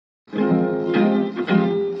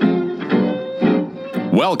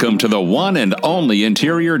Welcome to the one and only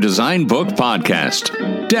Interior Design Book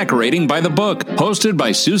Podcast, Decorating by the Book, hosted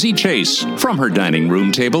by Susie Chase from her dining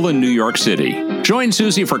room table in New York City. Join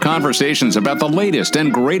Susie for conversations about the latest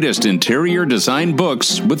and greatest interior design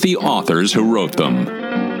books with the authors who wrote them.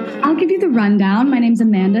 I'll give you the rundown. My name's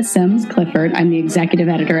Amanda Sims Clifford. I'm the executive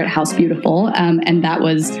editor at House Beautiful, and that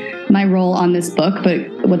was my role on this book.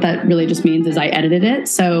 But what that really just means is I edited it.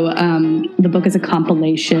 So the book is a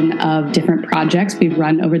compilation of different projects we've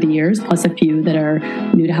run over the years, plus a few that are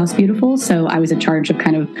new to House Beautiful. So I was in charge of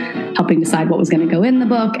kind of helping decide what was going to go in the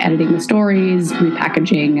book, editing the stories,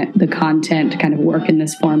 repackaging the content to kind of work in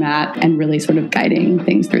this format, and really sort of guiding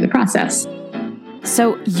things through the process.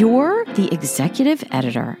 So you're the executive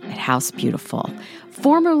editor at House Beautiful,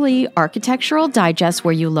 formerly Architectural Digest,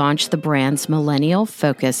 where you launched the brand's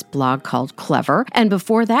millennial-focused blog called Clever. And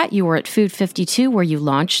before that, you were at Food 52, where you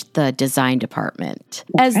launched the design department.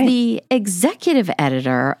 As the executive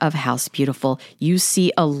editor of House Beautiful, you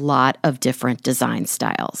see a lot of different design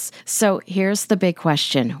styles. So here's the big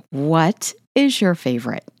question. What is your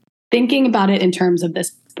favorite? Thinking about it in terms of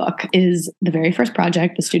this book is the very first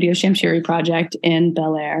project, the Studio Shamshiri project in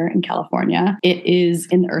Bel Air in California. It is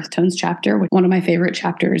in the Earth Tones chapter, one of my favorite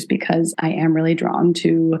chapters because I am really drawn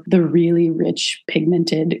to the really rich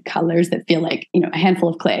pigmented colors that feel like, a handful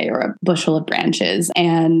of clay or a bushel of branches,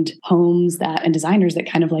 and homes and designers that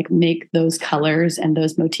kind of like make those colors and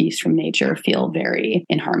those motifs from nature feel very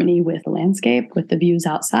in harmony with the landscape, with the views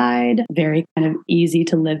outside, very kind of easy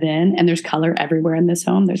to live in. And there's color everywhere in this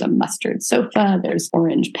home. There's a mustard sofa, there's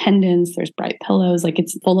orange pendants, there's bright pillows, like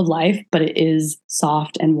it's full of life, but it is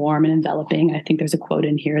soft and warm and enveloping. I think there's a quote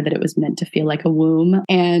in here that it was meant to feel like a womb.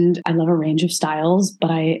 And I love a range of styles,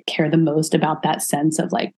 but I care the most about that sense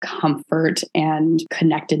of like comfort and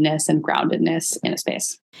connectedness and groundedness in a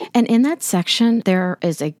space. And in that section, there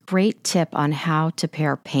is a great tip on how to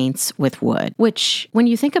pair paints with wood, which when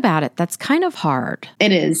you think about it, that's kind of hard.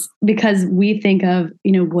 It is, because we think of,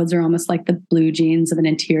 woods are almost like the blue jeans of an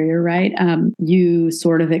interior, right? You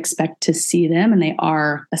sort of expect to see them, and they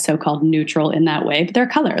are a so-called neutral in that way, but they're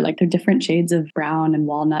color, like they're different shades of brown and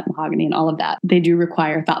walnut, mahogany, and all of that. They do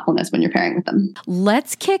require thoughtfulness when you're pairing with them.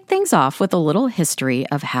 Let's kick things off with a little history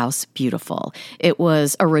of House Beautiful. It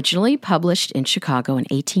was originally published in Chicago in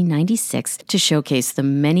 1896 to showcase the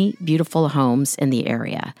many beautiful homes in the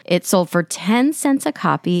area. It sold for 10 cents a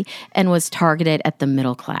copy and was targeted at the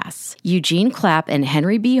middle class. Eugene Clapp and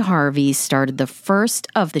Henry B. Harvey started the first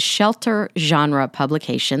of the shelter genre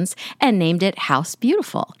publications and named it House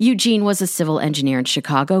Beautiful. Eugene was a civil engineer in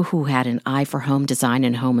Chicago who had an eye for home design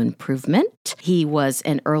and home improvement. He was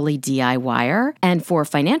an early DIYer, and for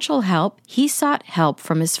financial help, he sought help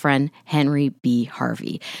from his friend Henry B.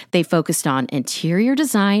 Harvey. They focused on interior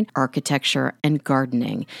design, architecture, and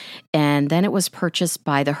gardening. And then it was purchased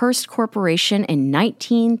by the Hearst Corporation in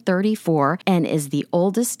 1934 and is the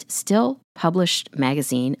oldest still published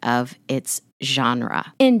magazine of its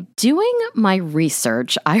genre. In doing my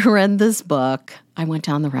research, I read this book. I went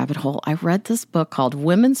down the rabbit hole. I read this book called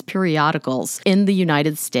Women's Periodicals in the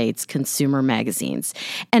United States Consumer Magazines.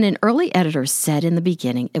 And an early editor said in the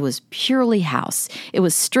beginning it was purely house. It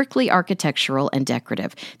was strictly architectural and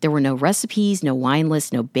decorative. There were no recipes, no wine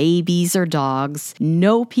lists, no babies or dogs.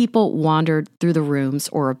 No people wandered through the rooms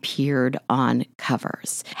or appeared on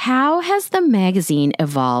covers. How has the magazine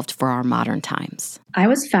evolved for our modern times? I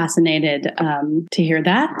was fascinated to hear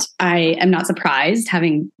that. I am not surprised,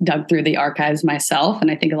 having dug through the archives myself, and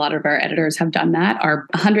I think a lot of our editors have done that. Our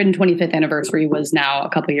 125th anniversary was now a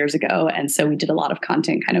couple years ago, and so we did a lot of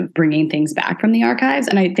content kind of bringing things back from the archives,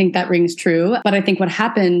 and I think that rings true. But I think what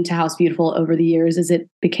happened to House Beautiful over the years is it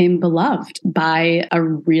became beloved by a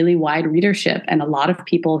really wide readership, and a lot of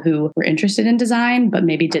people who were interested in design but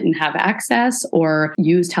maybe didn't have access or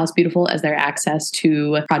used House Beautiful as their access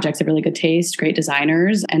to projects of really good taste, great design,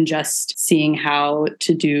 and just seeing how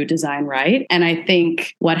to do design right. And I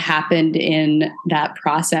think what happened in that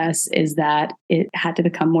process is that it had to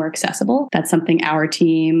become more accessible. That's something our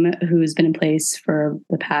team, who's been in place for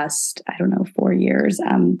the past, 4 years,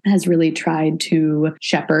 has really tried to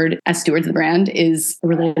shepherd as stewards of the brand, is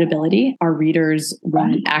relatability. Our readers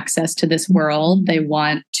want access to this world. They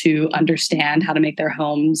want to understand how to make their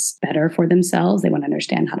homes better for themselves. They want to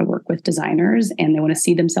understand how to work with designers, and they want to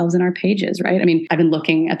see themselves in our pages, right? I mean, I've been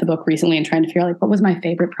looking at the book recently and trying to figure out, what was my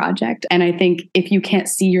favorite project? And I think if you can't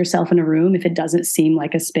see yourself in a room, if it doesn't seem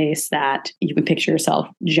like a space that you can picture yourself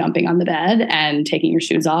jumping on the bed and taking your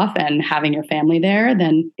shoes off and having your family there,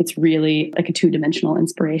 then it's really like a two-dimensional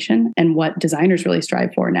inspiration. And what designers really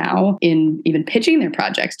strive for now in even pitching their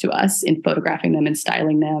projects to us, in photographing them and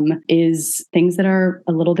styling them, is things that are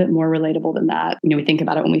a little bit more relatable than that. We think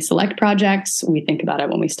about it when we select projects, we think about it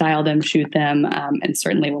when we style them, shoot them, and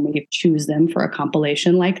certainly when we choose them for a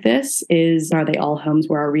compilation like this, are they all homes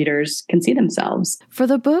where our readers can see themselves? For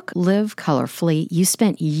the book Live Colorfully, you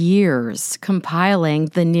spent years compiling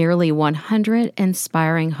the nearly 100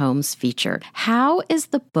 inspiring homes featured. How is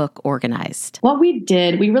the book organized? What we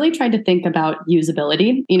did, we really tried to think about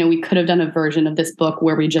usability. We could have done a version of this book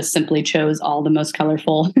where we just simply chose all the most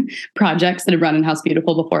colorful projects that have run in House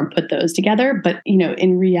Beautiful before and put those together. But,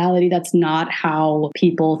 in reality, that's not how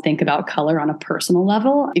people think about color on a personal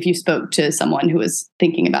level. If you spoke to someone who was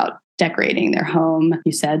thinking about decorating their home,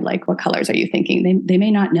 you said, like, what colors are you thinking? They may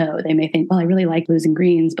not know. They may think, well, I really like blues and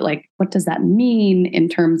greens, but like, what does that mean in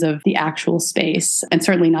terms of the actual space? And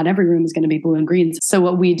certainly not every room is going to be blue and greens. So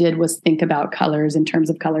what we did was think about colors in terms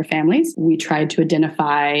of color families. We tried to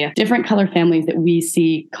identify different color families that we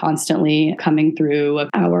see constantly coming through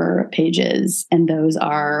our pages. And those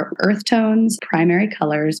are earth tones, primary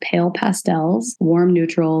colors, pale pastels, warm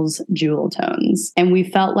neutrals, jewel tones. And we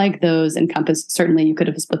felt like those encompassed, certainly you could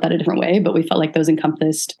have split that a different way, but we felt like those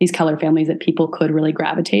encompassed these color families that people could really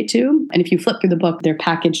gravitate to. And if you flip through the book, they're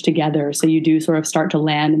packaged together. So you do sort of start to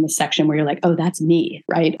land in the section where you're like, oh, that's me,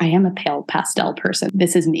 right? I am a pale pastel person.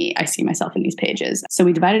 This is me. I see myself in these pages. So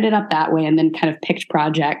we divided it up that way and then kind of picked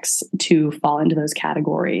projects to fall into those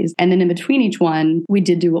categories. And then in between each one, we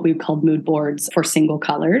did do what we called mood boards for single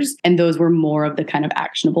colors. And those were more of the kind of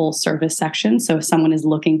actionable service section. So if someone is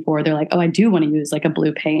looking for, they're like, oh, I do want to use like a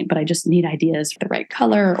blue paint, but I just need ideas for the right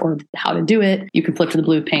color or how to do it. You can flip to the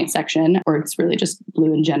blue paint section, or it's really just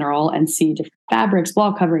blue in general, and see different fabrics,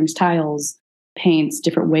 wall coverings, tiles, paints,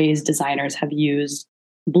 different ways designers have used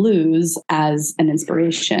blues as an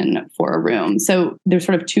inspiration for a room. So there's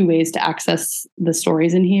sort of two ways to access the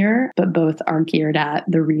stories in here, but both are geared at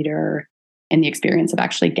the reader and the experience of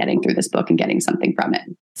actually getting through this book and getting something from it.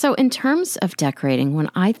 So in terms of decorating, when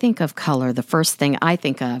I think of color, the first thing I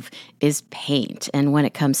think of is paint. And when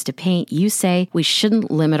it comes to paint, you say we shouldn't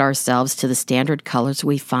limit ourselves to the standard colors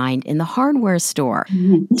we find in the hardware store.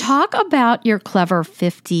 Mm-hmm. Talk about your clever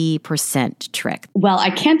 50% trick. Well, I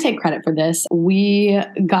can't take credit for this. We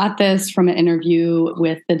got this from an interview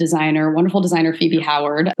with the designer, wonderful designer Phoebe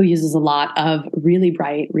Howard, who uses a lot of really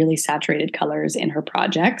bright, really saturated colors in her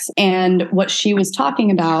projects. And what she was talking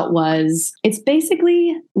about was it's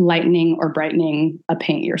basically lightening or brightening a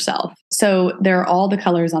paint yourself. So there are all the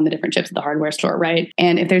colors on the different chips at the hardware store, right?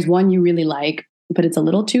 And if there's one you really like, but it's a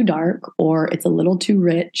little too dark or it's a little too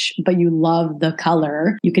rich, but you love the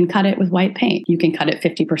color, you can cut it with white paint. You can cut it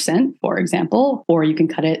 50%, for example, or you can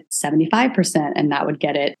cut it 75% and that would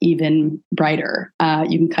get it even brighter.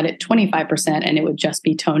 You can cut it 25% and it would just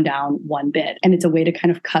be toned down one bit. And it's a way to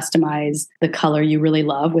kind of customize the color you really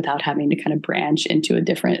love without having to kind of branch into a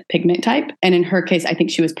different pigment type. And in her case, I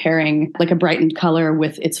think she was pairing like a brightened color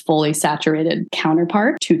with its fully saturated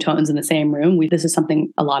counterpart, two tones in the same room. This is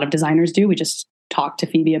something a lot of designers do. We just talk to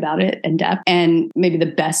Phoebe about it in depth. And maybe the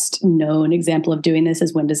best known example of doing this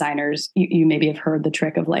is when designers, you maybe have heard the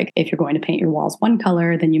trick of like, if you're going to paint your walls one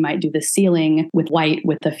color, then you might do the ceiling with white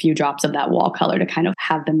with a few drops of that wall color to kind of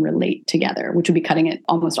have them relate together, which would be cutting it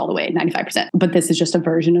almost all the way, 95%. But this is just a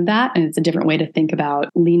version of that. And it's a different way to think about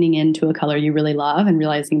leaning into a color you really love and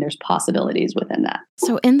realizing there's possibilities within that.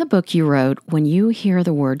 So in the book you wrote, when you hear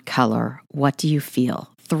the word color, what do you feel?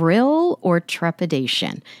 Thrill or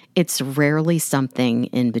trepidation? It's rarely something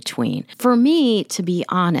in between. For me, to be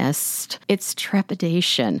honest, it's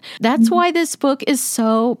trepidation. That's why this book is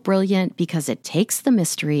so brilliant, because it takes the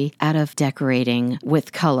mystery out of decorating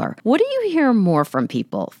with color. What do you hear more from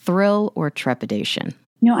people, thrill or trepidation?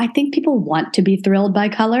 I think people want to be thrilled by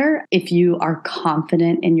color. If you are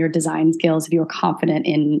confident in your design skills, if you're confident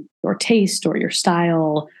in your taste or your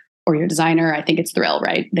style or your designer, I think it's thrill,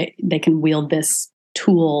 right? They can wield this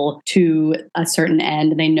tool to a certain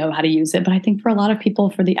end and they know how to use it. But I think for a lot of people,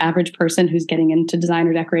 for the average person who's getting into design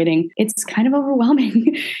or decorating, it's kind of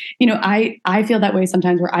overwhelming. I feel that way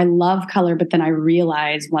sometimes where I love color, but then I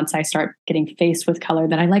realize once I start getting faced with color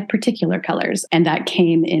that I like particular colors. And that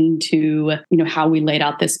came into, how we laid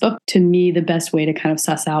out this book. To me, the best way to kind of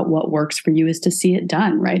suss out what works for you is to see it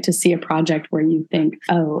done, right? To see a project where you think,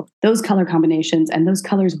 oh, those color combinations and those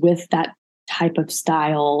colors with that type of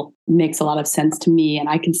style makes a lot of sense to me. And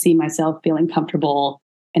I can see myself feeling comfortable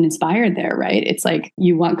and inspired there, right? It's like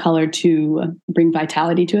you want color to bring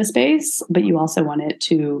vitality to a space, but you also want it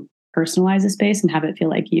to personalize a space and have it feel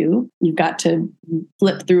like you. You've got to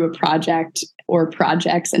flip through a project or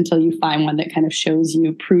projects until you find one that kind of shows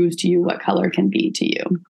you, proves to you what color can be to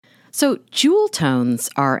you. So jewel tones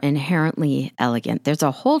are inherently elegant. There's a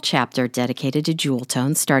whole chapter dedicated to jewel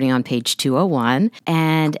tones starting on page 201.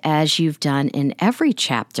 And as you've done in every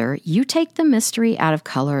chapter, you take the mystery out of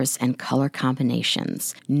colors and color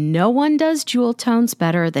combinations. No one does jewel tones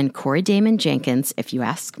better than Corey Damon Jenkins, if you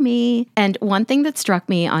ask me. And one thing that struck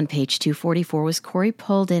me on page 244 was Corey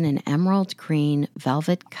pulled in an emerald green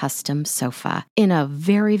velvet custom sofa in a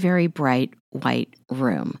very, very bright white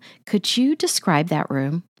room. Could you describe that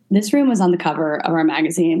room? This room was on the cover of our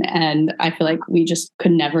magazine, and I feel like we just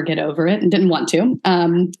could never get over it and didn't want to.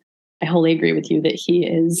 I wholly agree with you that he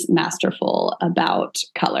is masterful about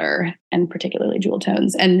color and particularly jewel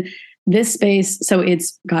tones. And this space, so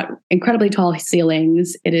it's got incredibly tall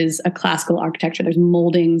ceilings. It is a classical architecture. There's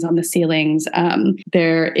moldings on the ceilings.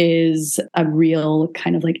 There is a real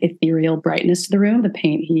kind of like ethereal brightness to the room. The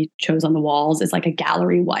paint he chose on the walls is like a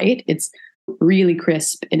gallery white. It's really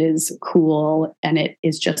crisp. It is cool. And it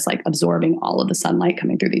is just like absorbing all of the sunlight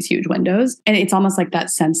coming through these huge windows. And it's almost like that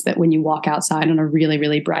sense that when you walk outside on a really,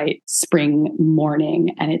 really bright spring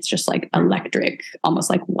morning and it's just like electric, almost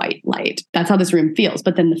like white light. That's how this room feels.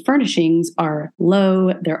 But then the furnishings are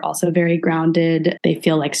low. They're also very grounded. They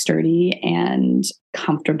feel like sturdy and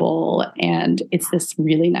comfortable. And it's this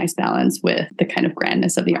really nice balance with the kind of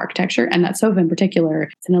grandness of the architecture. And that sofa in particular,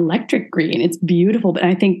 it's an electric green. It's beautiful. But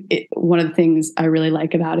I think one of the things I really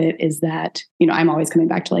like about it is that, I'm always coming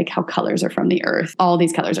back to like how colors are from the earth. All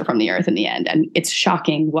these colors are from the earth in the end. And it's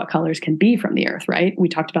shocking what colors can be from the earth, right? We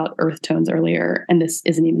talked about earth tones earlier, and this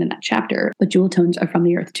isn't even in that chapter, but jewel tones are from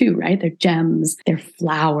the earth too, right? They're gems, they're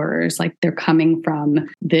flowers, like they're coming from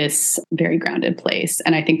this very grounded place.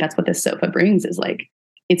 And I think that's what this sofa brings is like,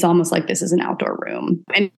 it's almost like this is an outdoor room.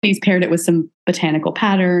 And he's paired it with some botanical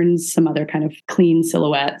patterns, some other kind of clean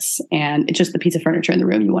silhouettes, and it's just the piece of furniture in the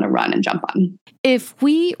room you want to run and jump on. If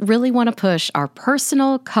we really want to push our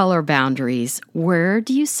personal color boundaries, where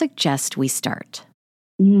do you suggest we start?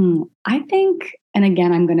 I think, and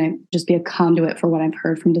again, I'm going to just be a conduit for what I've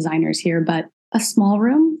heard from designers here, but a small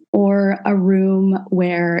room or a room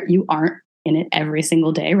where you aren't in it every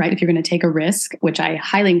single day, right? If you're going to take a risk, which I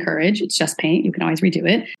highly encourage, it's just paint. You can always redo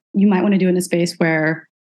it. You might want to do it in a space where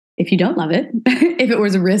if you don't love it, if it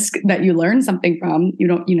was a risk that you learned something from,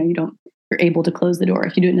 you're able to close the door.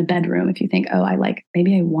 If you do it in a bedroom, if you think,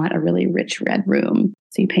 maybe I want a really rich red room.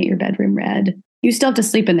 So you paint your bedroom red. You still have to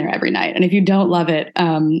sleep in there every night. And if you don't love it,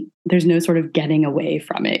 there's no sort of getting away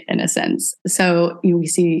from it in a sense. So we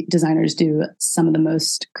see designers do some of the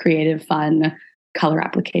most creative, fun color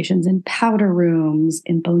applications in powder rooms,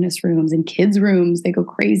 in bonus rooms, in kids' rooms. They go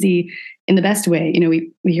crazy in the best way.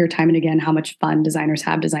 We hear time and again how much fun designers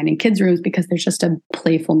have designing kids' rooms because there's just a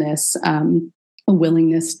playfulness, a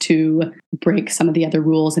willingness to break some of the other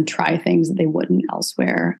rules and try things that they wouldn't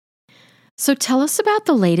elsewhere. So tell us about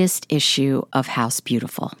the latest issue of House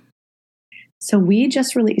Beautiful. So we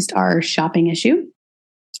just released our shopping issue.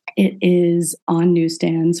 It is on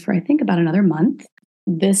newsstands for, I think, about another month.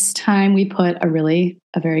 This time we put a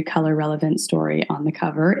very color relevant story on the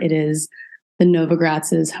cover. It is the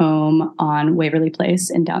Novogratz' home on Waverly Place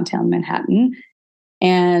in downtown Manhattan.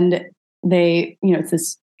 And it's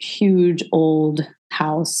this huge old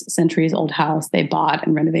house, centuries old house they bought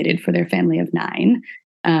and renovated for their family of 9.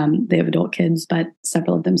 They have adult kids, but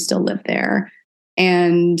several of them still live there.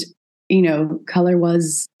 And, color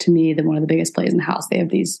was to me one of the biggest plays in the house. They have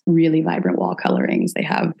these really vibrant wall colorings. They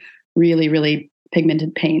have really, really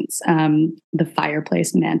pigmented paints. The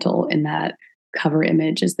fireplace mantle in that cover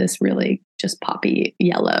image is this really just poppy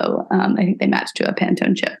yellow. I think they match to a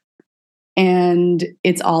Pantone chip. And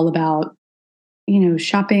it's all about,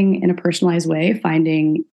 shopping in a personalized way,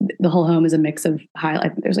 finding the whole home is a mix of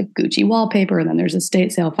there's like Gucci wallpaper, and then there's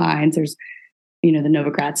estate sale finds. There's, the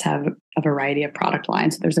Novogratz have a variety of product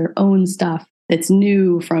lines. So there's their own stuff that's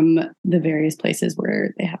new from the various places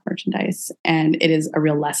where they have merchandise. And it is a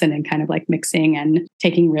real lesson in kind of like mixing and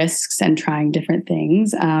taking risks and trying different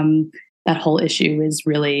things. That whole issue is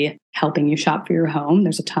really helping you shop for your home.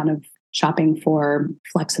 There's a ton of shopping for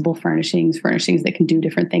flexible furnishings that can do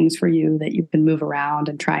different things for you, that you can move around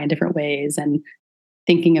and try in different ways, and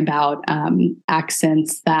thinking about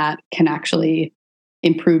accents that can actually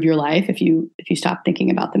improve your life if you stop thinking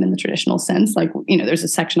about them in the traditional sense. Like, there's a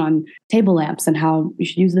section on table lamps and how you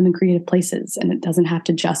should use them in creative places. And it doesn't have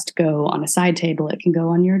to just go on a side table. It can go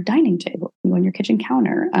on your dining table, on your kitchen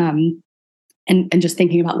counter. and just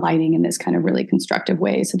thinking about lighting in this kind of really constructive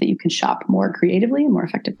way so that you can shop more creatively and more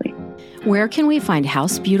effectively. Where can we find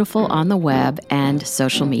House Beautiful on the web and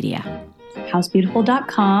social media?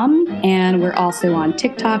 housebeautiful.com. And we're also on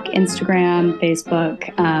TikTok, Instagram,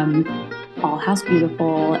 Facebook, all House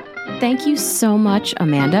Beautiful. Thank you so much,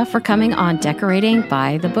 Amanda, for coming on Decorating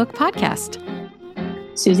by the Book podcast.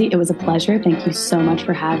 Susie, it was a pleasure. Thank you so much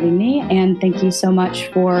for having me. And thank you so much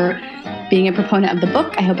for being a proponent of the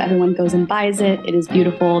book. I hope everyone goes and buys it. It is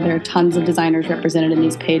beautiful. There are tons of designers represented in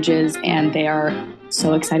these pages, and they are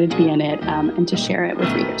so excited to be in it and to share it with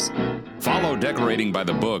readers. Follow Decorating by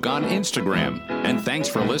the Book on Instagram. And thanks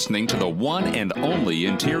for listening to the one and only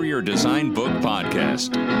interior design book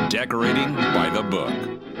podcast, Decorating by the Book.